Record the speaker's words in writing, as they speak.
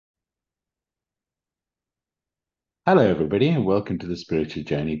Hello, everybody, and welcome to the Spiritual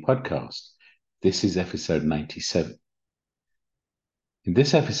Journey podcast. This is episode 97. In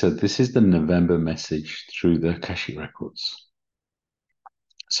this episode, this is the November message through the Akashic records.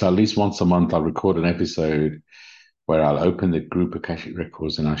 So, at least once a month, I'll record an episode where I'll open the group Akashic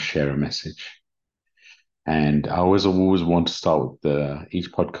records and I'll share a message. And I always want to start with each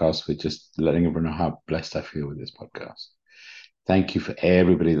podcast with just letting everyone know how blessed I feel with this podcast. Thank you for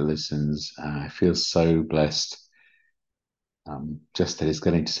everybody that listens. I feel so blessed just that it's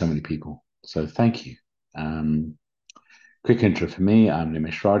getting to so many people. So thank you. Quick intro for me. I'm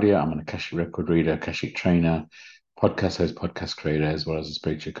Nimesh Radia. I'm an Akashic record reader, Akashic trainer, podcast host, podcast creator, as well as a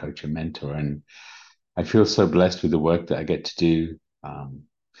spiritual coach and mentor. And I feel so blessed with the work that I get to do.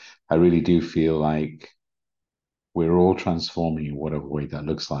 I really do feel like we're all transforming in whatever way that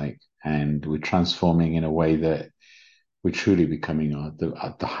looks like. And we're transforming in a way that we're truly becoming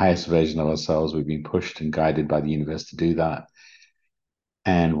the highest version of ourselves. We've been pushed and guided by the universe to do that.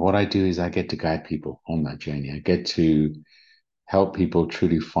 And what I do is I get to guide people on that journey. I get to help people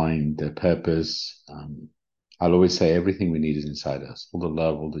truly find their purpose. I'll always say everything we need is inside us. All the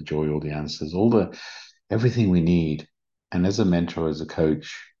love, all the joy, all the answers, everything we need. And as a mentor, as a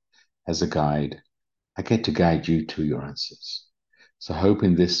coach, as a guide, I get to guide you to your answers. So I hope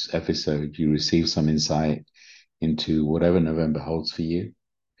in this episode you receive some insight into whatever November holds for you.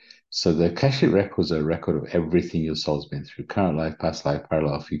 So the Akashic records are a record of everything your soul's been through, current life, past life,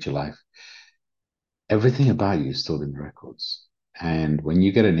 parallel, future life. Everything about you is stored in the records. And when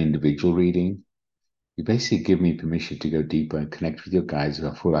you get an individual reading, you basically give me permission to go deeper and connect with your guides who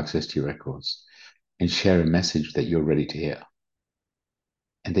have full access to your records and share a message that you're ready to hear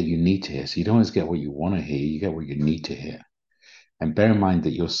and that you need to hear. So you don't always get what you want to hear, you get what you need to hear. And bear in mind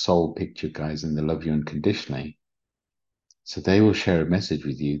that your soul picked your guides and they love you unconditionally. So they will share a message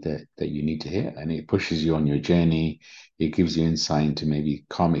with you that you need to hear, and it pushes you on your journey. It gives you insight into maybe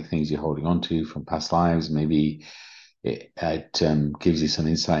karmic things you're holding on to from past lives. Maybe it gives you some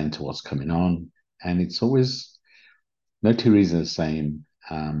insight into what's coming on. And it's always no two reasons the same.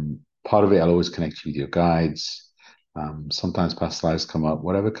 Part of it, I'll always connect you with your guides. Sometimes past lives come up.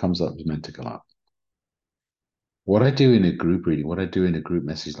 Whatever comes up is meant to come up. What I do in a group reading, what I do in a group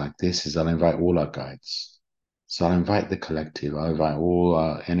message like this is I'll invite all our guides. So I'll invite the collective. I'll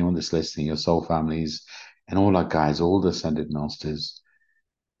invite anyone that's listening, your soul families, and all our guides, all the ascended masters,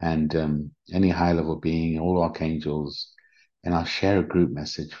 and any high level being, all archangels, and I'll share a group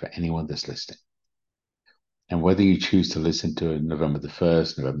message for anyone that's listening. And whether you choose to listen to it November the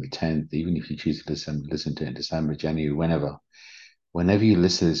 1st, November the 10th, even if you choose to listen to it in December, January, whenever you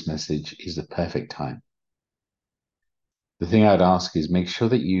listen to this message is the perfect time. The thing I'd ask is make sure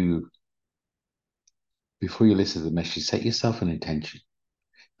that before you listen to the message, set yourself an intention.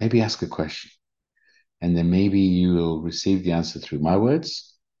 Maybe ask a question. And then maybe you will receive the answer through my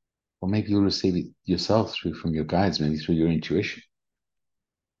words, or maybe you'll receive it yourself from your guides, maybe through your intuition.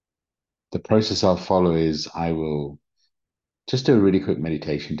 The process I'll follow is I will just do a really quick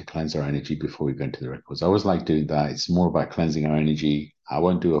meditation to cleanse our energy before we go into the records. I always like doing that. It's more about cleansing our energy. I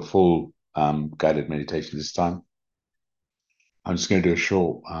won't do a full guided meditation this time. I'm just going to do a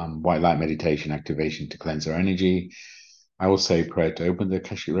short white light meditation activation to cleanse our energy. I will say a prayer to open the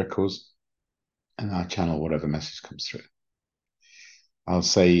Akashic records, and I'll channel whatever message comes through. I'll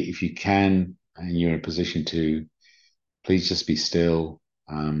say if you can, and you're in a position to, please just be still.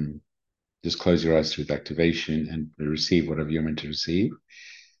 Just close your eyes through the activation and receive whatever you're meant to receive.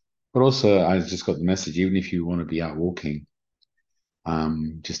 But also, I just got the message, even if you want to be out walking,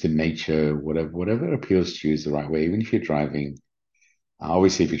 just in nature, whatever appeals to you is the right way. Even if you're driving,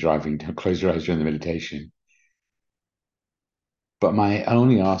 obviously, if you're driving, don't close your eyes during the meditation. But my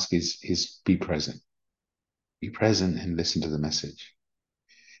only ask is be present. Be present and listen to the message.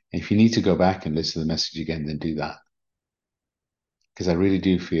 And if you need to go back and listen to the message again, then do that. Because I really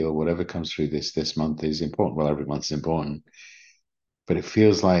do feel whatever comes through this month is important. Well, every month is important, but it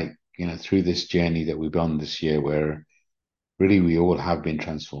feels like through this journey that we've done this year, where really we all have been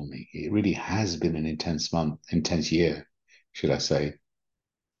transforming. It really has been an intense year, should I say?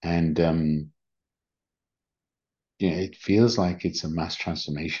 And it feels like it's a mass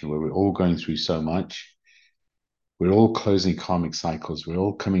transformation where we're all going through so much. We're all closing karmic cycles. We're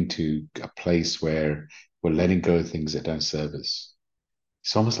all coming to a place where we're letting go of things that don't serve us.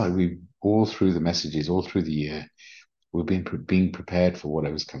 It's almost like we've all through the messages, all through the year, we've been being prepared for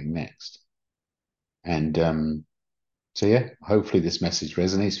whatever's coming next. And so, yeah, hopefully this message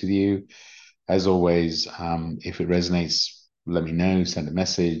resonates with you. As always, if it resonates, let me know, send a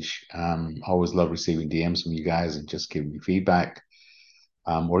message. I always love receiving DMs from you guys and just giving me feedback.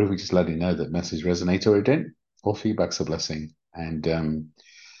 Or even just letting know that message resonates or it didn't. All feedback's a blessing. And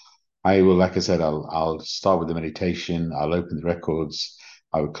I will, like I said, I'll start with the meditation. I'll open the records.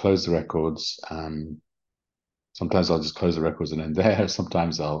 I will close the records. Sometimes I'll just close the records and end there.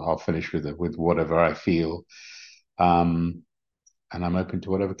 Sometimes I'll finish with whatever I feel. Um, and I'm open to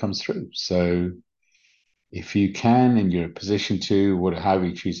whatever comes through. So if you can and you're in a position to, however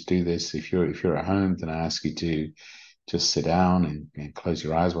you choose to do this, if you're at home, then I ask you to just sit down and close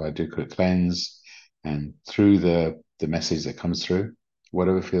your eyes while I do a quick cleanse. And through the message that comes through,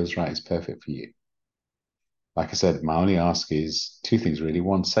 whatever feels right is perfect for you. Like I said, my only ask is two things really.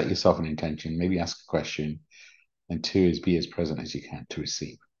 One, set yourself an intention, maybe ask a question. And two is be as present as you can to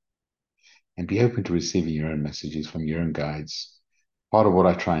receive. And be open to receiving your own messages from your own guides. Part of what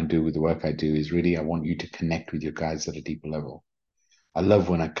I try and do with the work I do is really I want you to connect with your guides at a deeper level. I love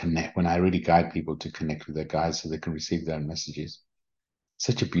when I really guide people to connect with their guides so they can receive their own messages.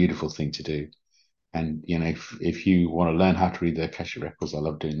 Such a beautiful thing to do. And if you want to learn how to read the Akashic records, I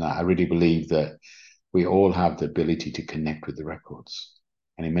love doing that. I really believe that we all have the ability to connect with the records.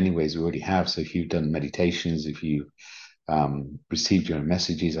 And in many ways, we already have. So if you've done meditations, if you received your own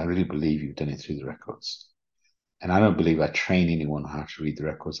messages, I really believe you've done it through the records. And I don't believe I train anyone how to read the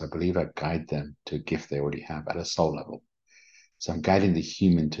records. I believe I guide them to a gift they already have at a soul level. So I'm guiding the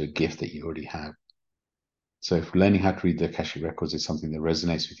human to a gift that you already have. So if learning how to read the Akashic records is something that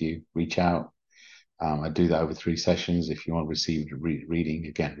resonates with you, reach out. I do that over 3 sessions. If you want to receive reading,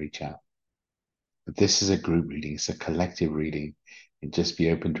 again, reach out. But this is a group reading. It's a collective reading. And just be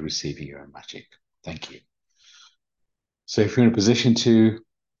open to receiving your own magic. Thank you. So if you're in a position to,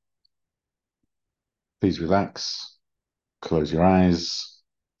 please relax, close your eyes,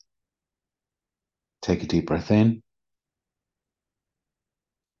 take a deep breath in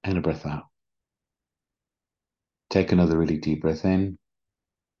and a breath out. Take another really deep breath in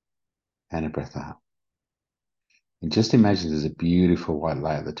and a breath out. And just imagine there's a beautiful white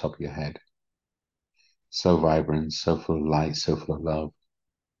light at the top of your head. So vibrant, so full of light, so full of love.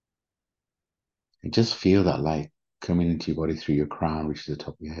 And just feel that light coming into your body through your crown, which is the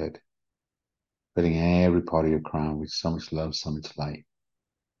top of your head. Filling every part of your crown with so much love, so much light.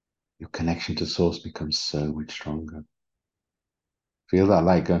 Your connection to source becomes so much stronger. Feel that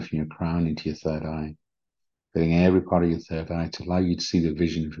light going from your crown into your third eye, filling every part of your third eye to allow you to see the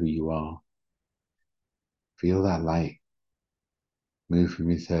vision of who you are. Feel that light move from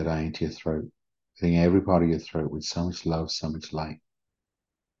your third eye into your throat, filling every part of your throat with so much love, so much light.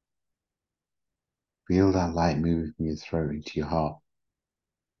 Feel that light moving from your throat into your heart,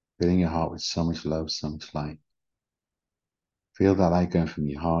 filling your heart with so much love, so much light. Feel that light going from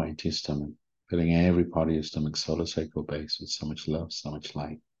your heart into your stomach, filling every part of your stomach, solar sacral base with so much love, so much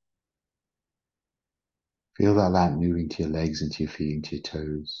light. Feel that light moving to your legs, into your feet, into your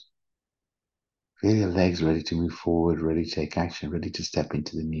toes. Feel your legs ready to move forward, ready to take action, ready to step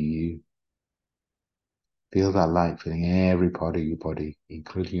into the new you. Feel that light filling every part of your body,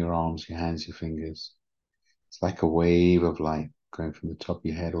 including your arms, your hands, your fingers. It's like a wave of light going from the top of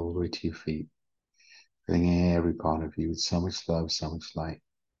your head all the way to your feet, filling every part of you with so much love, so much light.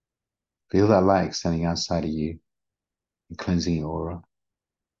 Feel that light extending outside of you and cleansing your aura.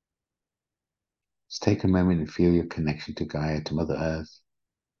 Just take a moment and feel your connection to Gaia, to Mother Earth.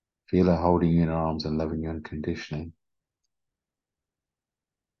 Feel her holding you in her arms and loving you unconditionally.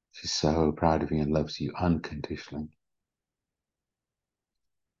 She's so proud of you and loves you unconditionally.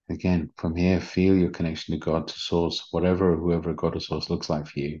 Again, from here, feel your connection to God, to Source, whatever or whoever God or Source looks like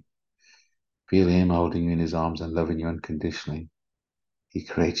for you. Feel Him holding you in His arms and loving you unconditionally. He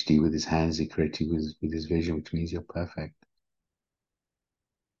created you with His hands. He created you with His vision, which means you're perfect.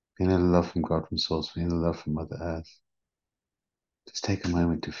 Feel the love from God, from Source. Feel the love from Mother Earth. Just take a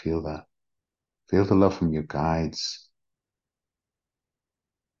moment to feel that. Feel the love from your guides.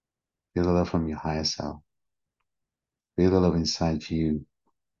 Feel the love from your higher self. Feel the love inside you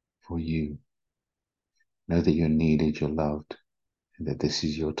for you. Know that you're needed, you're loved, and that this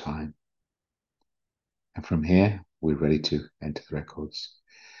is your time. And from here, we're ready to enter the records.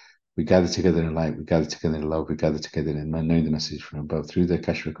 We gather together in light, we gather together in love, we gather together in knowing the message from above. Through the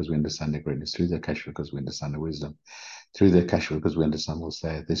Akashic records, we understand their greatness. Through the Akashic records, we understand their wisdom. Through the Akashic records, we understand what's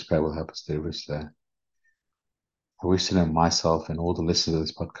there. This prayer will help us deliver us there. I wish to know myself and all the listeners of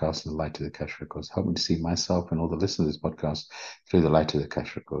this podcast in the light of the Akashic records. Help me to see myself and all the listeners of this podcast through the light of the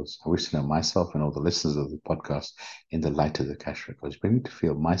Akashic records. I wish to know myself and all the listeners of the podcast in the light of the Akashic records. Bring me to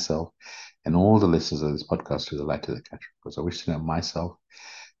feel myself and all the listeners of this podcast through the light of the Akashic records. I wish to know myself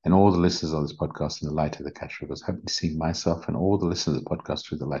and all the listeners of this podcast in the light of the Akashic records. Help me to see myself and all the listeners of the podcast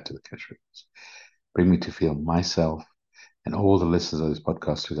through the light of the Akashic records. Bring me to feel myself and all the listeners of this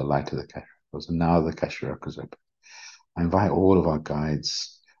podcast through the light of the Akashic records. Records, and now the Akashic Records open. I invite all of our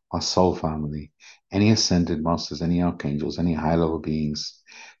guides, our soul family, any ascended masters, any archangels, any high level beings,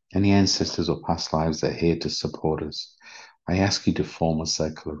 any ancestors or past lives that are here to support us. I ask you to form a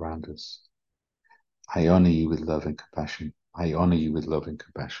circle around us. I honor you with love and compassion. I honor you with love and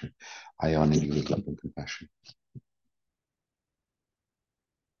compassion. I honor you with love and compassion.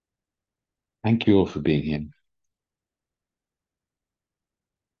 Thank you all for being here.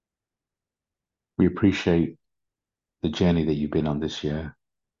 We appreciate the journey that you've been on this year,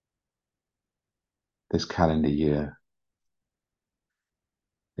 this calendar year,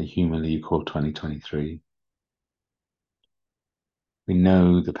 that humanly you call 2023. We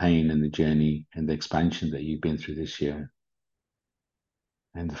know the pain and the journey and the expansion that you've been through this year.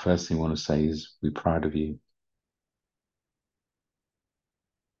 And the first thing I want to say is we're proud of you.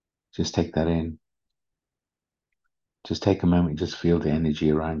 Just take that in. Just take a moment, just feel the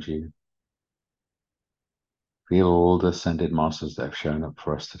energy around you. Feel all the ascended masters that have shown up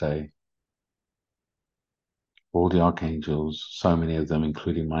for us today. All the archangels, so many of them,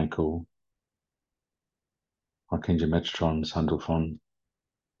 including Michael, Archangel Metatron, Sandalphon,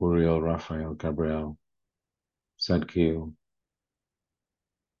 Uriel, Raphael, Gabriel, Zadkiel.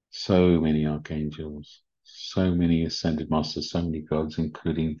 So many archangels, so many ascended masters, so many gods,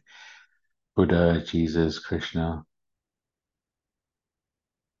 including Buddha, Jesus, Krishna.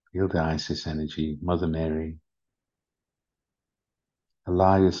 Feel the Isis energy, Mother Mary.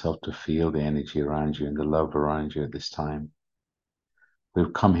 Allow yourself to feel the energy around you and the love around you at this time.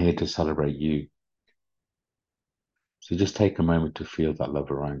 We've come here to celebrate you. So just take a moment to feel that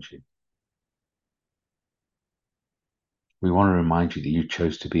love around you. We want to remind you that you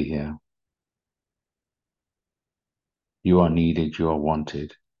chose to be here. You are needed, you are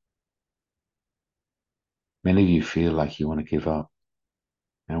wanted. Many of you feel like you want to give up,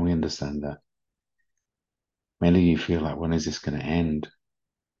 and we understand that. Many of you feel like, when is this going to end?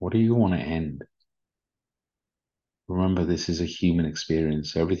 What do you want to end? Remember, this is a human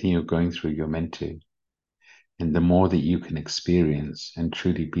experience. So everything you're going through, you're meant to. And the more that you can experience and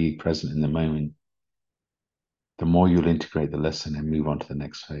truly be present in the moment, the more you'll integrate the lesson and move on to the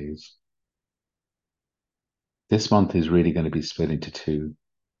next phase. This month is really going to be split into two.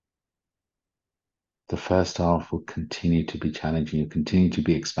 The first half will continue to be challenging. You'll continue to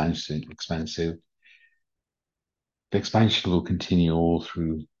be expansive. The expansion will continue all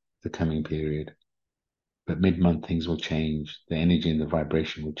through the coming period. But mid-month things will change. The energy and the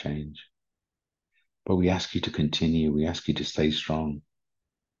vibration will change. But we ask you to continue. We ask you to stay strong.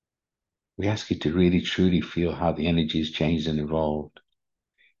 We ask you to really, truly feel how the energy has changed and evolved.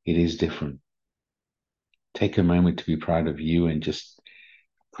 It is different. Take a moment to be proud of you and just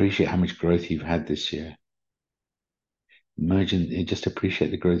appreciate how much growth you've had this year. Imagine and just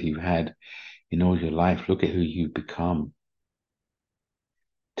appreciate the growth you've had in all your life. Look at who you've become.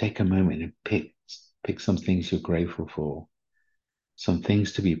 Take a moment and pick some things you're grateful for, some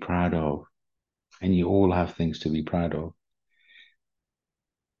things to be proud of. And you all have things to be proud of.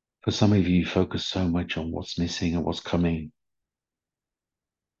 For some of you, focus so much on what's missing and what's coming.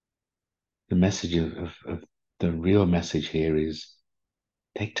 The message of the real message here is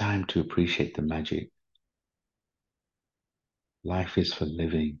take time to appreciate the magic. Life is for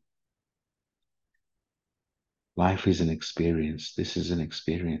living. Life is an experience. This is an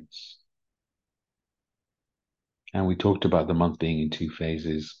experience. And we talked about the month being in two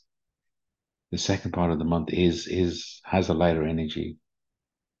phases. The second part of the month has a lighter energy,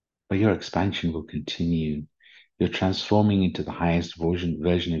 but your expansion will continue. You're transforming into the highest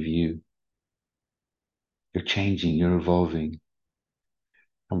version of you. You're changing, you're evolving.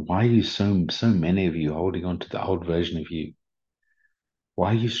 And why are you so many of you holding on to the old version of you?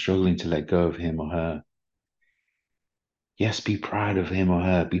 Why are you struggling to let go of him or her? Yes, be proud of him or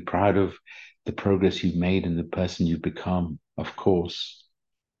her. Be proud of the progress you've made and the person you've become, of course.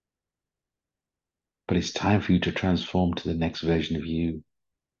 But it's time for you to transform to the next version of you.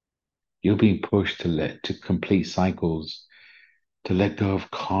 You're being pushed to complete cycles, to let go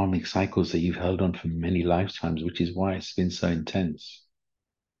of karmic cycles that you've held on for many lifetimes, which is why it's been so intense.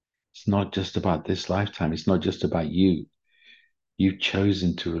 It's not just about this lifetime. It's not just about you. You've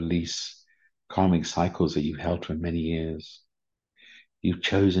chosen to release karmic cycles that you've held for many years. You've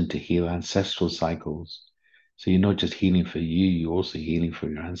chosen to heal ancestral cycles. So you're not just healing for you, you're also healing for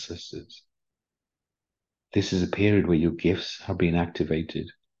your ancestors. This is a period where your gifts are being activated.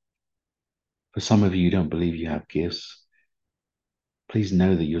 For some of you, you don't believe you have gifts. Please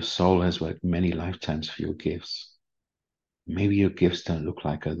know that your soul has worked many lifetimes for your gifts. Maybe your gifts don't look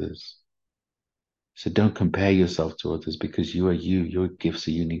like others. So don't compare yourself to others, because you are you. Your gifts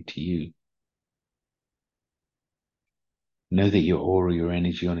are unique to you. Know that your aura, your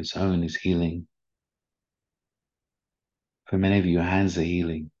energy on its own is healing. For many of you, your hands are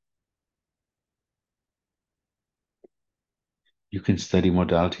healing. You can study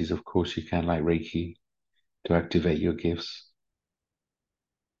modalities, of course you can, like Reiki, to activate your gifts.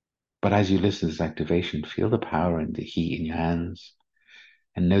 But as you listen to this activation, feel the power and the heat in your hands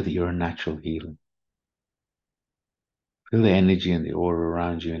and know that you're a natural healer. Feel the energy and the aura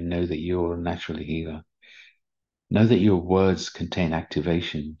around you and know that you're a natural healer. Know that your words contain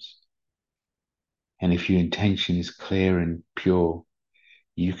activations. And if your intention is clear and pure,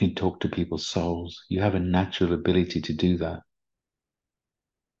 you can talk to people's souls. You have a natural ability to do that.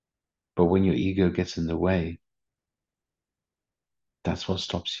 But when your ego gets in the way, that's what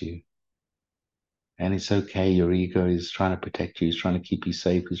stops you. And it's okay. Your ego is trying to protect you. It's trying to keep you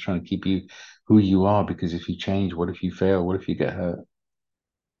safe. It's trying to keep you who you are. Because if you change, what if you fail? What if you get hurt?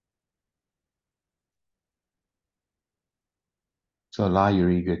 So allow your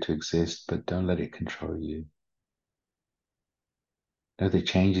ego to exist, but don't let it control you. Know that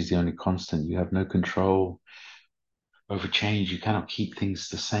change is the only constant. You have no control over change. You cannot keep things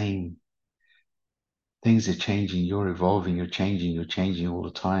the same. Things are changing. You're evolving. You're changing all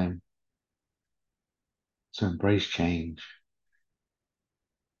the time. So embrace change.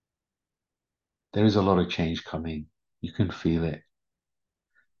 There is a lot of change coming. You can feel it.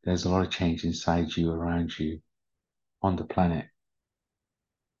 There's a lot of change inside you, around you, on the planet.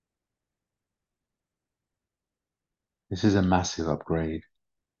 This is a massive upgrade.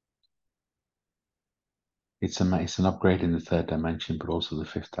 It's an upgrade in the third dimension, but also the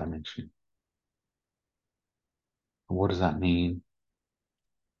fifth dimension. And what does that mean?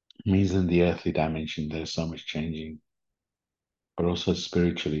 It means in the earthly dimension, there's so much changing, but also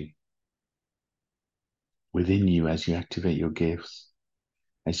spiritually within you as you activate your gifts,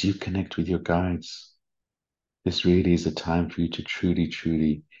 as you connect with your guides. This really is a time for you to truly,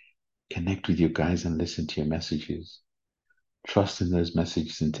 truly connect with your guides and listen to your messages. Trust in those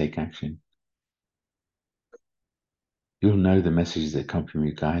messages and take action. You'll know the messages that come from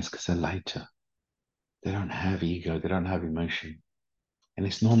your guides because they're lighter. They don't have ego, they don't have emotion. And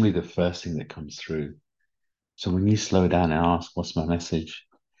it's normally the first thing that comes through. So when you slow down and ask, what's my message?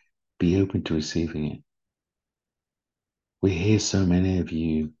 Be open to receiving it. We hear so many of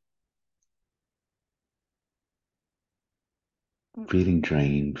you feeling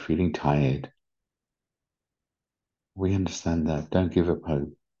drained, feeling tired. We understand that. Don't give up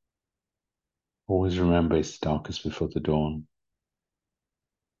hope. Always remember it's the darkest before the dawn.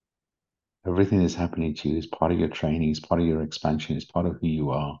 Everything that's happening to you is part of your training, it's part of your expansion, it's part of who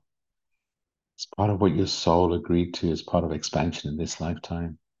you are. It's part of what your soul agreed to as part of expansion in this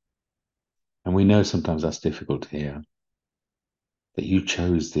lifetime. And we know sometimes that's difficult to hear. That you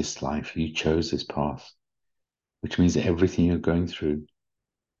chose this life, you chose this path, which means that everything you're going through,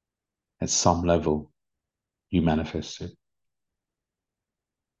 at some level, you manifest it.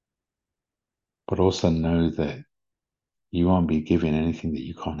 But also know that you won't be given anything that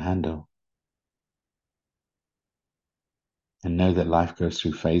you can't handle. And know that life goes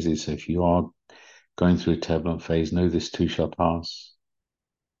through phases. So if you are going through a turbulent phase, know this too shall pass.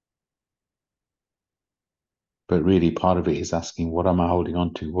 But really, part of it is asking, what am I holding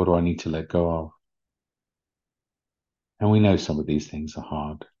on to? What do I need to let go of? And we know some of these things are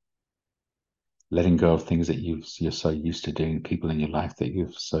hard. Letting go of things that you're so used to doing, people in your life that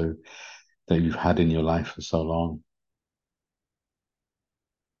you've had in your life for so long.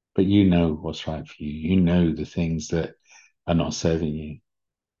 But you know what's right for you. You know the things that are not serving you.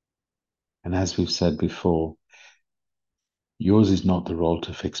 And as we've said before, yours is not the role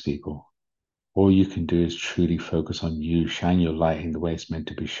to fix people. All you can do is truly focus on you, shine your light in the way it's meant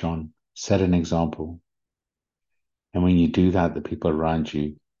to be shone, set an example. And when you do that, the people around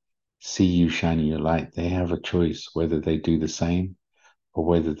you see you shining your light. They have a choice whether they do the same or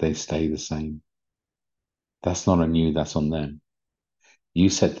whether they stay the same. That's not on you, that's on them. You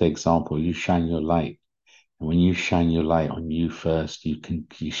set the example, you shine your light. And when you shine your light on you first,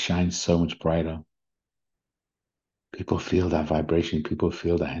 you shine so much brighter. People feel that vibration, people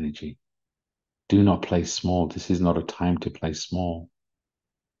feel that energy. Do not play small. This is not a time to play small.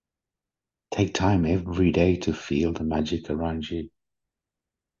 Take time every day to feel the magic around you.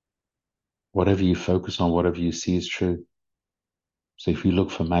 Whatever you focus on, whatever you see is true. So if you look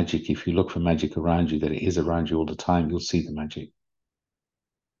for magic, if you look for magic around you, that it is around you all the time, you'll see the magic.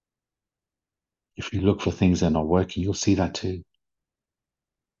 If you look for things that are not working, you'll see that too.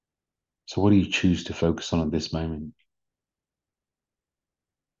 So what do you choose to focus on at this moment?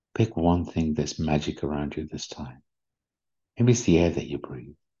 Pick one thing that's magic around you this time. Maybe it's the air that you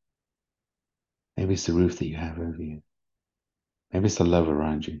breathe. Maybe it's the roof that you have over you. Maybe it's the love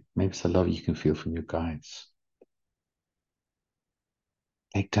around you. Maybe it's the love you can feel from your guides.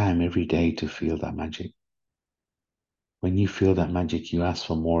 Take time every day to feel that magic. When you feel that magic, you ask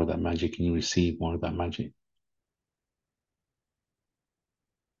for more of that magic and you receive more of that magic.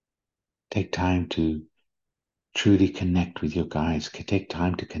 Take time to truly connect with your guides. Take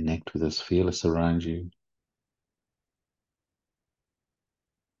time to connect with us. Feel us around you.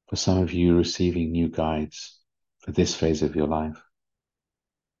 For some of you, receiving new guides for this phase of your life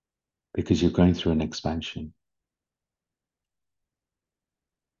because you're going through an expansion.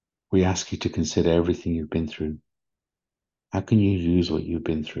 We ask you to consider everything you've been through. How can you use what you've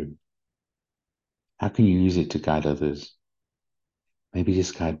been through? How can you use it to guide others? Maybe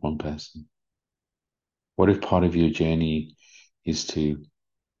just guide one person. What if part of your journey is to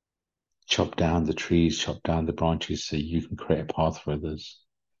chop down the trees, chop down the branches so you can create a path for others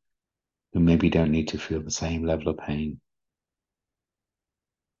who maybe don't need to feel the same level of pain?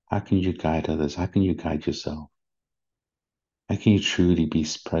 How can you guide others? How can you guide yourself? How can you truly be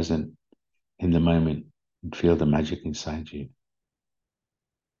present in the moment and feel the magic inside you?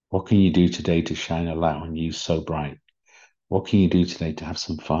 What can you do today to shine a light on you so bright? What can you do today to have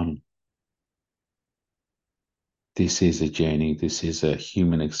some fun? This is a journey. This is a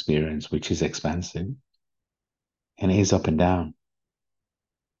human experience, which is expansive and it is up and down.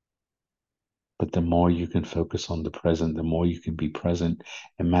 But the more you can focus on the present, the more you can be present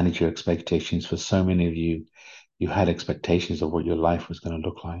and manage your expectations. For so many of you, you had expectations of what your life was going to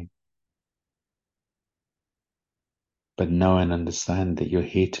look like. But know and understand that you're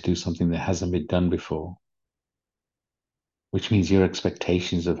here to do something that hasn't been done before, which means your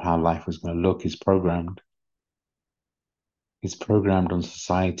expectations of how life was going to look is programmed. It's programmed on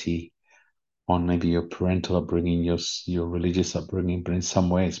society, on maybe your parental upbringing, your religious upbringing, but in some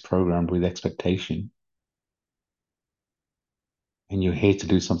way it's programmed with expectation. And you're here to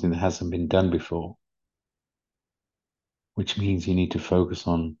do something that hasn't been done before, which means you need to focus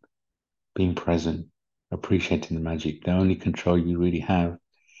on being present, appreciating the magic. The only control you really have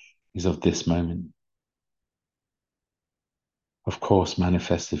is of this moment. Of course,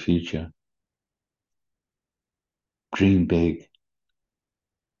 manifest the future. Dream big,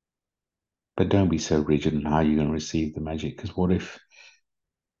 but don't be so rigid on how you're going to receive the magic. Because what if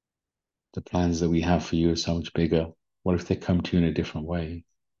the plans that we have for you are so much bigger? What if they come to you in a different way?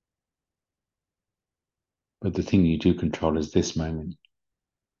 But the thing you do control is this moment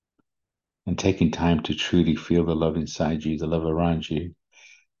and taking time to truly feel the love inside you, the love around you,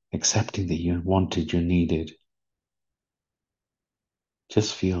 accepting that you're wanted, you're needed.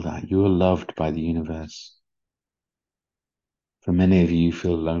 Just feel that you are loved by the universe. For many of you, you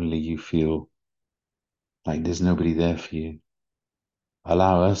feel lonely, you feel like there's nobody there for you.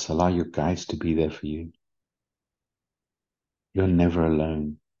 Allow your guides to be there for you. You're never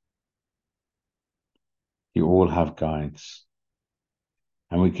alone. You all have guides.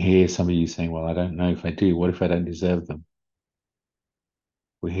 And we can hear some of you saying, well, I don't know if I do. What if I don't deserve them?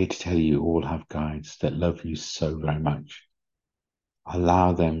 We're here to tell you you all have guides that love you so very much.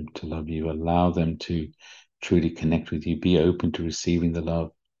 Allow them to love you. Allow them to truly connect with you. Be open to receiving the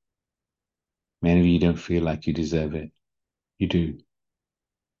love. Many of you don't feel like you deserve it. You do.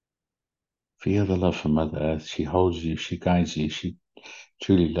 Feel the love from Mother Earth. She holds you. She guides you. She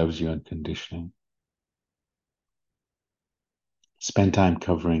truly loves you unconditionally. Spend time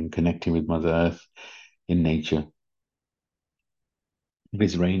connecting with Mother Earth in nature. If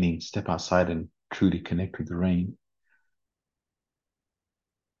it's raining, step outside and truly connect with the rain.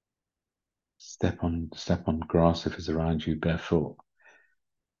 Step on grass if it's around you barefoot.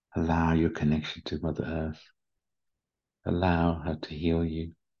 Allow your connection to Mother Earth. Allow her to heal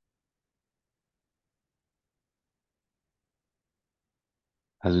you.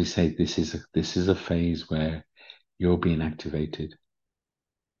 As we say, this is a phase where you're being activated.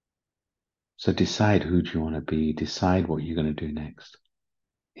 So decide who do you want to be. Decide what you're going to do next.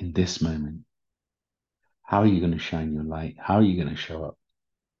 In this moment, how are you going to shine your light? How are you going to show up?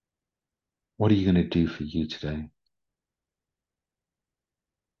 What are you going to do for you today?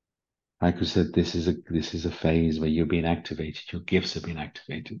 Like I said, this is a phase where you're being activated. Your gifts are being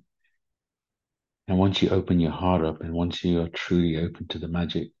activated. And once you open your heart up and once you are truly open to the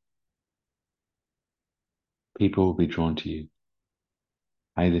magic, people will be drawn to you,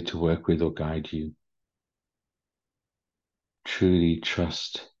 either to work with or guide you. Truly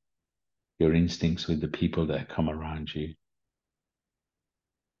trust your instincts with the people that come around you.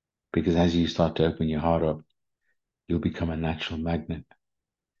 Because as you start to open your heart up, you'll become a natural magnet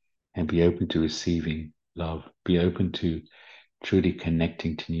and be open to receiving love. Be open to truly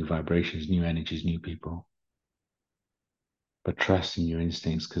connecting to new vibrations, new energies, new people. but trust in your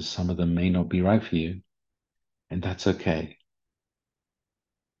instincts because some of them may not be right for you, and that's okay.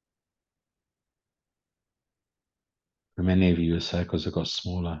 For many of you, your circles have got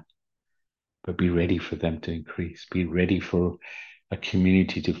smaller, but be ready for them to increase. Be ready for a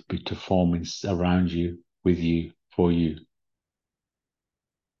community to form around you, with you, for you.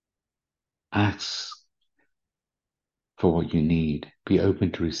 Ask for what you need. Be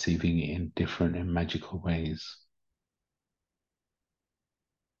open to receiving it in different and magical ways.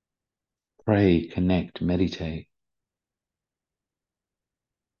 Pray, connect, meditate.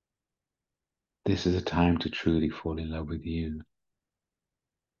 This is a time to truly fall in love with you,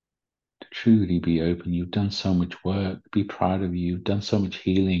 to truly be open. You've done so much work. Be proud of you. You've done so much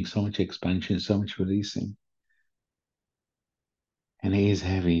healing, so much expansion, so much releasing. And it is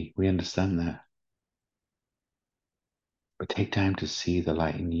heavy. We understand that. But take time to see the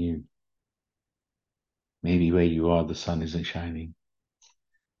light in you. Maybe where you are, the sun isn't shining,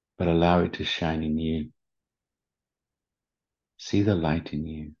 but allow it to shine in you. See the light in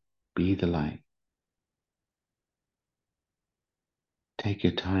you. Be the light. Take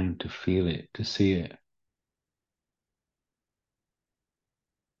your time to feel it, to see it.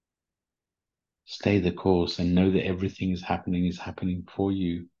 Stay the course and know that everything is happening for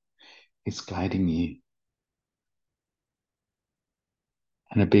you. It's guiding you.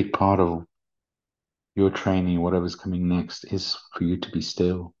 And a big part of your training, whatever's coming next, is for you to be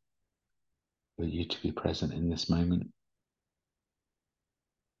still, for you to be present in this moment,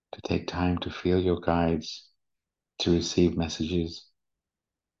 to take time to feel your guides, to receive messages.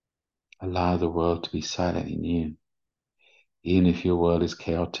 Allow the world to be silent in you. Even if your world is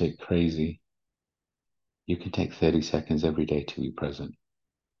chaotic, crazy, you can take 30 seconds every day to be present,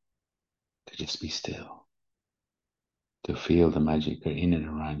 to just be still, to feel the magic in and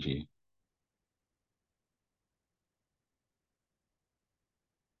around you.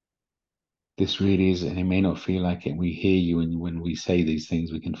 This really is, and it may not feel like it. We hear you, and when we say these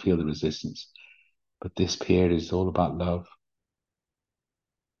things, we can feel the resistance. But this period is all about love.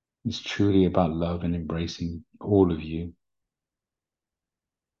 It's truly about love and embracing all of you.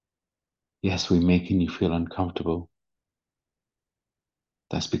 Yes, we're making you feel uncomfortable.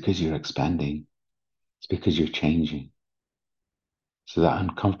 That's because you're expanding. It's because you're changing. So that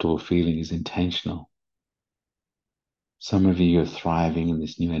uncomfortable feeling is intentional. Some of you are thriving in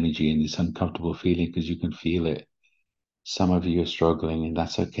this new energy and this uncomfortable feeling because you can feel it. Some of you are struggling, and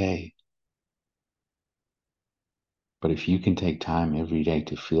that's okay. But if you can take time every day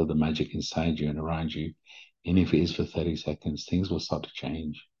to feel the magic inside you and around you, and if it is for 30 seconds, things will start to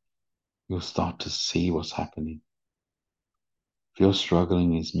change. You'll start to see what's happening. If you're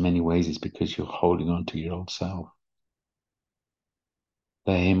struggling in many ways, it's because you're holding on to your old self.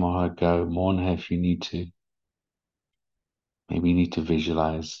 Let him or her go. Mourn her if you need to. Maybe you need to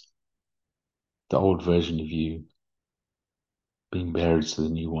visualize the old version of you being buried so the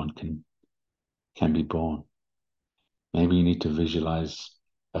new one can be born. Maybe you need to visualize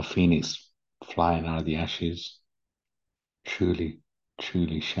a phoenix flying out of the ashes, truly,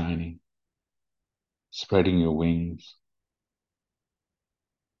 truly shining, spreading your wings.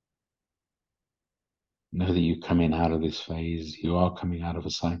 Know that you're coming out of this phase. You are coming out of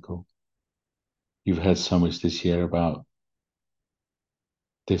a cycle. You've heard so much this year about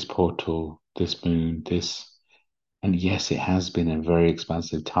this portal, this moon, this. And yes, it has been a very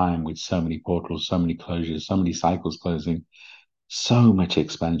expansive time with so many portals, so many closures, so many cycles closing, so much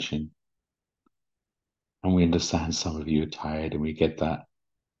expansion. And we understand some of you are tired and we get that.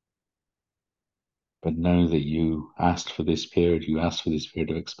 But know that you asked for this period, you asked for this period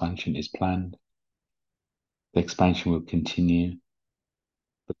of expansion is planned. The expansion will continue.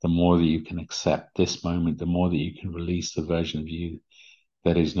 But the more that you can accept this moment, the more that you can release the version of you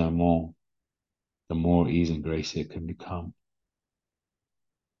that is no more, the more ease and grace it can become.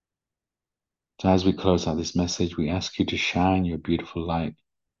 So as we close out this message, we ask you to shine your beautiful light.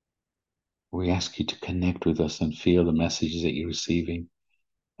 We ask you to connect with us and feel the messages that you're receiving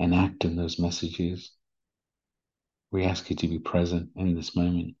and act on those messages. We ask you to be present in this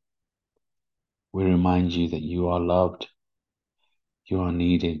moment. We remind you that you are loved, you are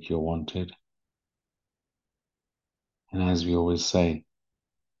needed, you're wanted. And as we always say,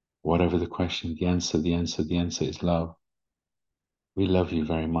 whatever the question, the answer is love. We love you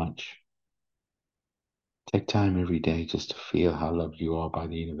very much. Take time every day just to feel how loved you are by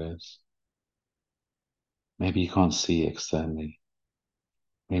the universe. Maybe you can't see externally.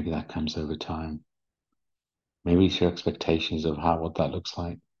 Maybe that comes over time. Maybe it's your expectations of what that looks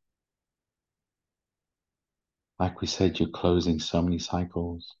like. Like we said, you're closing so many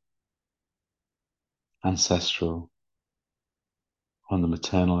cycles, ancestral, on the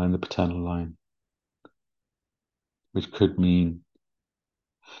maternal and the paternal line, which could mean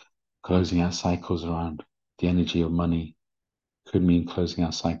closing out cycles around the energy of money, could mean closing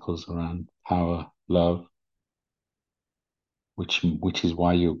out cycles around power, love, which is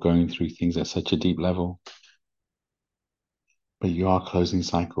why you're going through things at such a deep level. But you are closing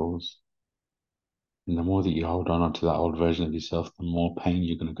cycles. And the more that you hold on to that old version of yourself, the more pain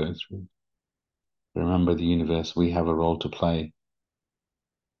you're going to go through. Remember, the universe, we have a role to play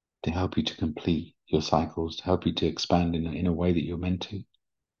to help you to complete your cycles, to help you to expand in a way that you're meant to.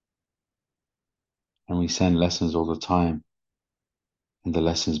 And we send lessons all the time, and the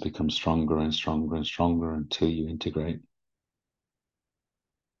lessons become stronger and stronger and stronger until you integrate.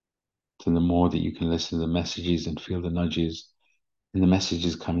 So the more that you can listen to the messages and feel the nudges, and the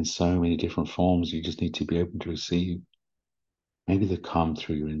messages come in so many different forms, you just need to be open to receive. Maybe they come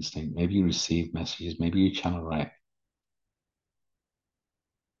through your instinct. Maybe you receive messages. Maybe you channel right.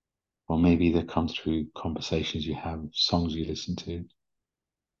 Or maybe they come through conversations you have, songs you listen to,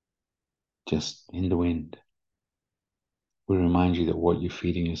 just in the wind. We remind you that what you're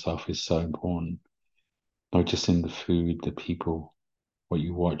feeding yourself is so important, not just in the food, the people, what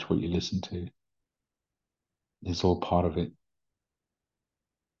you watch, what you listen to. It's all part of it.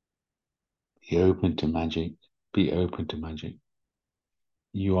 Be open to magic. Be open to magic.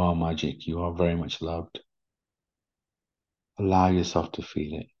 You are magic. You are very much loved. Allow yourself to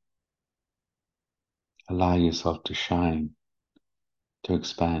feel it. Allow yourself to shine, to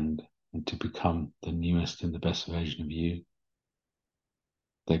expand, and to become the newest and the best version of you.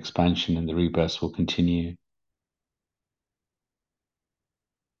 The expansion and the rebirth will continue.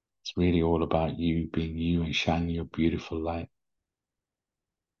 It's really all about you being you and shining your beautiful light.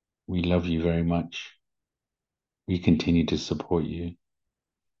 We love you very much. We continue to support you.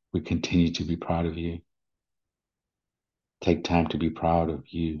 We continue to be proud of you. Take time to be proud of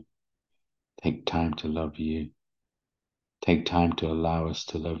you. Take time to love you. Take time to allow us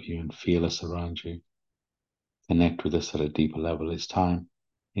to love you and feel us around you. Connect with us at a deeper level. It's time.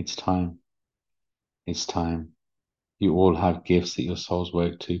 It's time. It's time. You all have gifts that your souls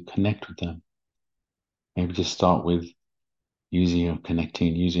work to. Connect with them. Maybe just start with using your connecting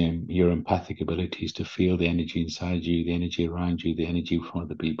and using your empathic abilities to feel the energy inside you, the energy around you, the energy from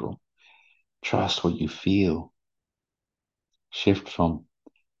other people. Trust what you feel. Shift from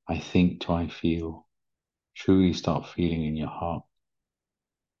I think to I feel. Truly start feeling in your heart.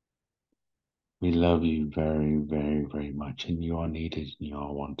 We love you very, very, very much, and you are needed and you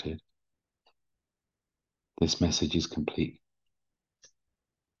are wanted. This message is complete.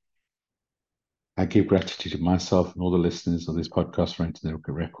 I give gratitude to myself and all the listeners of this podcast for entering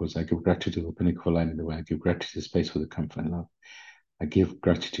the records. I give gratitude to the pinnacle line in the way. I give gratitude to space for the comfort and love. I give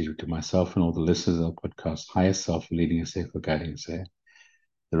gratitude to myself and all the listeners of the podcast, higher self, for leading us here, for guiding us here.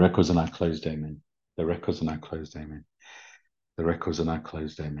 The records are now closed, amen. The records are now closed, amen. The records are now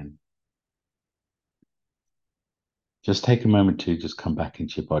closed, amen. Just take a moment to just come back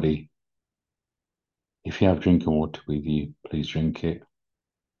into your body. If you have drinking water with you, please drink it.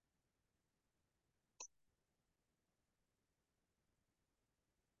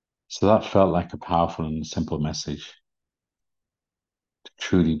 So that felt like a powerful and simple message to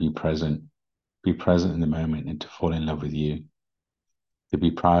truly be present in the moment, and to fall in love with you, to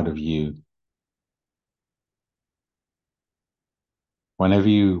be proud of you.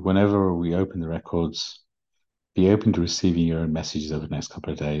 Whenever we open the records, be open to receiving your own messages over the next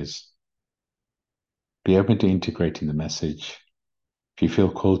couple of days. Be open to integrating the message. If you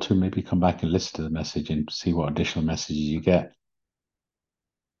feel called to, maybe come back and listen to the message and see what additional messages you get.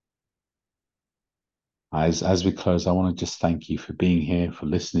 As we close, I want to just thank you for being here, for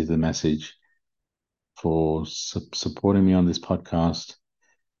listening to the message, for supporting me on this podcast,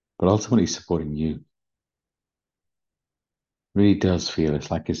 but ultimately supporting you. Really does feel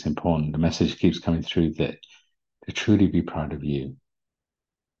it's like it's important. The message keeps coming through that to truly be proud of you.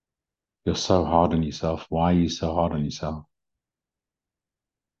 You're so hard on yourself. Why are you so hard on yourself?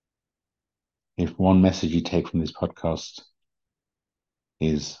 If one message you take from this podcast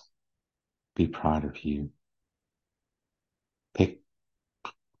is be proud of you, pick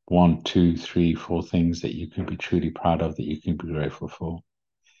 1, 2, 3, 4 things that you can be truly proud of, that you can be grateful for,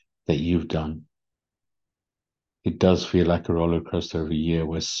 that you've done. It does feel like a roller coaster of a year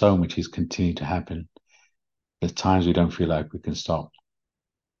where so much is continuing to happen. There's times we don't feel like we can stop.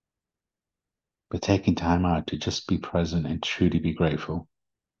 But taking time out to just be present and truly be grateful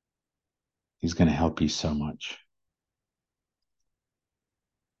is going to help you so much.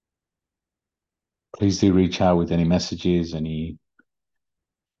 Please do reach out with any messages, any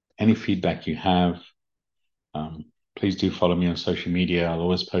feedback you have. Please do follow me on social media. I'll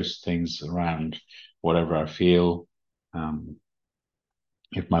always post things around whatever I feel. Um,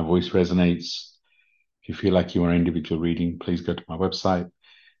 if my voice resonates, if you feel like you want individual reading, please go to my website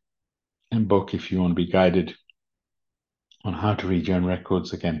and book if you want to be guided on how to read your own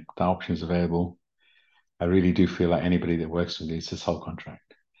records. Again, the option is available. I really do feel like anybody that works with me, it's a soul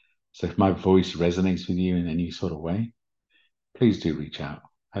contract. So if my voice resonates with you in any sort of way, please do reach out.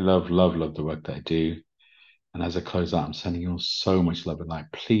 I love, love, love the work that I do. And as I close out, I'm sending you all so much love and light.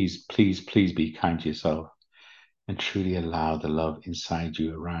 Please, please, please be kind to yourself and truly allow the love inside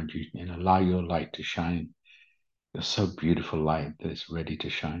you, around you, and allow your light to shine. You're so beautiful light that it's ready to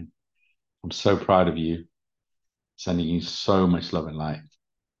shine. I'm so proud of you. Sending you so much love and light.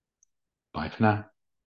 Bye for now.